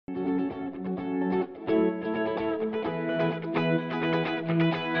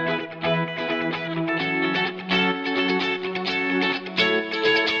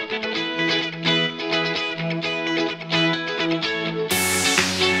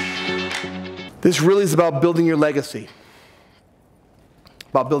This really is about building your legacy.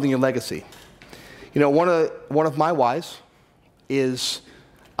 About building your legacy. You know, one of my whys is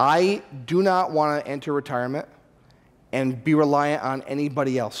I do not want to enter retirement and be reliant on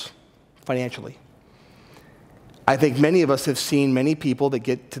anybody else financially. I think many of us have seen many people that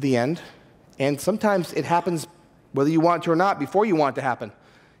get to the end, and sometimes it happens whether you want to or not, before you want it to happen.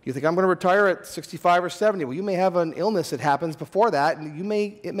 You think, I'm going to retire at 65 or 70. Well, you may have an illness that happens before that, and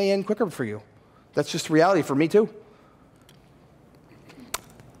it may end quicker for you. That's just reality for me, too.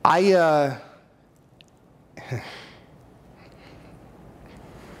 I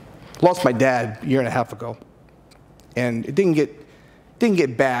lost my dad a year and a half ago, and it didn't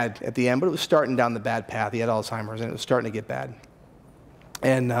get bad at the end, but it was starting down the bad path. He had Alzheimer's, and it was starting to get bad.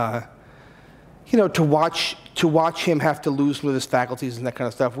 And you know, to watch him have to lose some of his faculties and that kind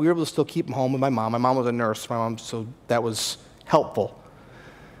of stuff, we were able to still keep him home with my mom. My mom was a nurse, so that was helpful.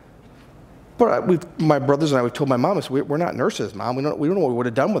 But my brothers and I, we told my mom, I said, we're not nurses, Mom. We don't know what we would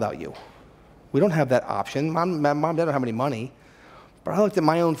have done without you. We don't have that option. Mom, Dad don't have any money. But I looked at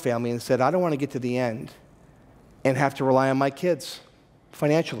my own family and said, I don't want to get to the end and have to rely on my kids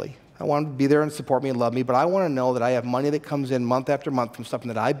financially. I want them to be there and support me and love me, but I want to know that I have money that comes in month after month from something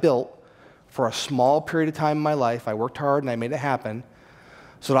that I built for a small period of time in my life. I worked hard and I made it happen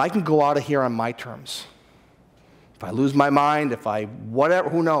so that I can go out of here on my terms. If I lose my mind, whatever,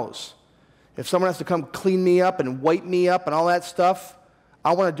 who knows? If someone has to come clean me up and wipe me up and all that stuff,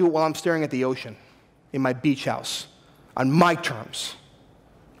 I want to do it while I'm staring at the ocean in my beach house on my terms,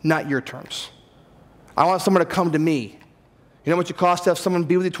 not your terms. I want someone to come to me. You know how much it costs to have someone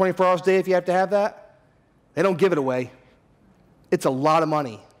be with you 24 hours a day if you have to have that? They don't give it away. It's a lot of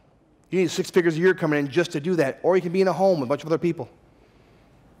money. You need 6 figures a year coming in just to do that, or you can be in a home with a bunch of other people.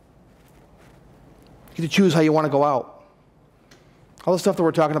 You get to choose how you want to go out. All the stuff that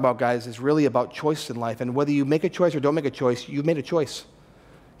we're talking about, guys, is really about choice in life, and whether you make a choice or don't make a choice, you've made a choice.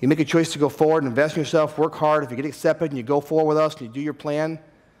 You make a choice to go forward and invest in yourself, work hard. If you get accepted and you go forward with us and you do your plan,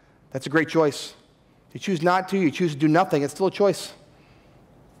 that's a great choice. If you choose not to, you choose to do nothing, it's still a choice.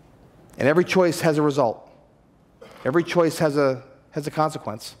 And every choice has a result. Every choice has a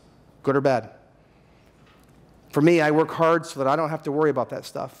consequence, good or bad. For me, I work hard so that I don't have to worry about that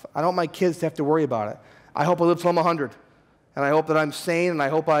stuff. I don't want my kids to have to worry about it. I hope I live till I'm 100. And I hope that I'm sane, and I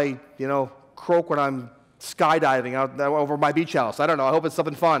hope I, croak when I'm skydiving out over my beach house. I don't know. I hope it's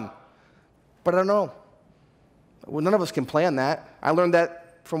something fun. But I don't know. Well, none of us can plan that. I learned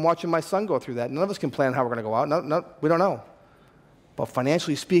that from watching my son go through that. None of us can plan how we're going to go out. No, we don't know. But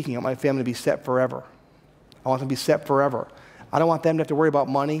financially speaking, I want my family to be set forever. I want them to be set forever. I don't want them to have to worry about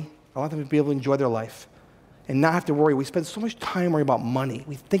money. I want them to be able to enjoy their life and not have to worry. We spend so much time worrying about money.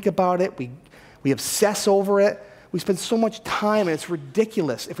 We think about it. We obsess over it. We spend so much time, and it's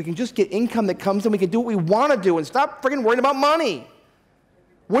ridiculous. If we can just get income that comes in, we can do what we want to do and stop freaking worrying about money.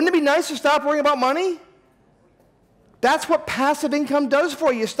 Wouldn't it be nice to stop worrying about money? That's what passive income does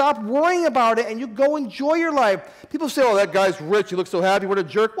for you. You stop worrying about it, and you go enjoy your life. People say, oh, that guy's rich. He looks so happy. What a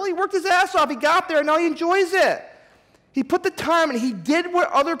jerk. Well, he worked his ass off. He got there, and now he enjoys it. He put the time, and he did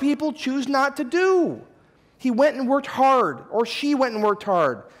what other people choose not to do. He went and worked hard, or she went and worked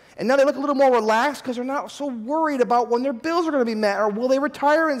hard. And now they look a little more relaxed because they're not so worried about when their bills are going to be met or will they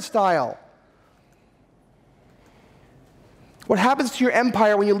retire in style. What happens to your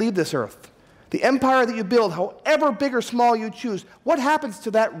empire when you leave this earth? The empire that you build, however big or small you choose, what happens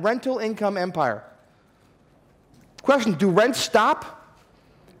to that rental income empire? Question, do rents stop?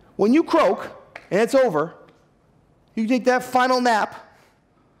 When you croak and it's over, you take that final nap,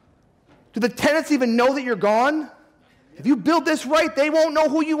 do the tenants even know that you're gone? If you build this right, they won't know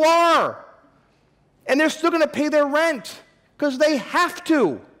who you are. And they're still going to pay their rent because they have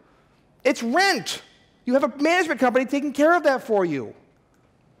to. It's rent. You have a management company taking care of that for you.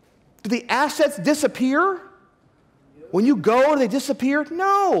 Do the assets disappear? When you go, do they disappear?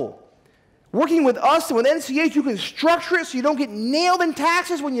 No. Working with us and with NCH, you can structure it so you don't get nailed in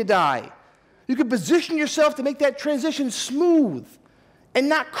taxes when you die. You can position yourself to make that transition smooth and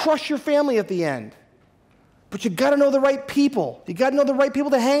not crush your family at the end. But you got to know the right people. You got to know the right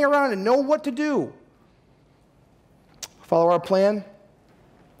people to hang around and know what to do. Follow our plan.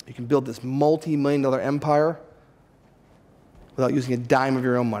 You can build this multi-million-dollar empire without using a dime of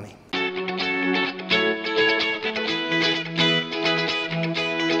your own money.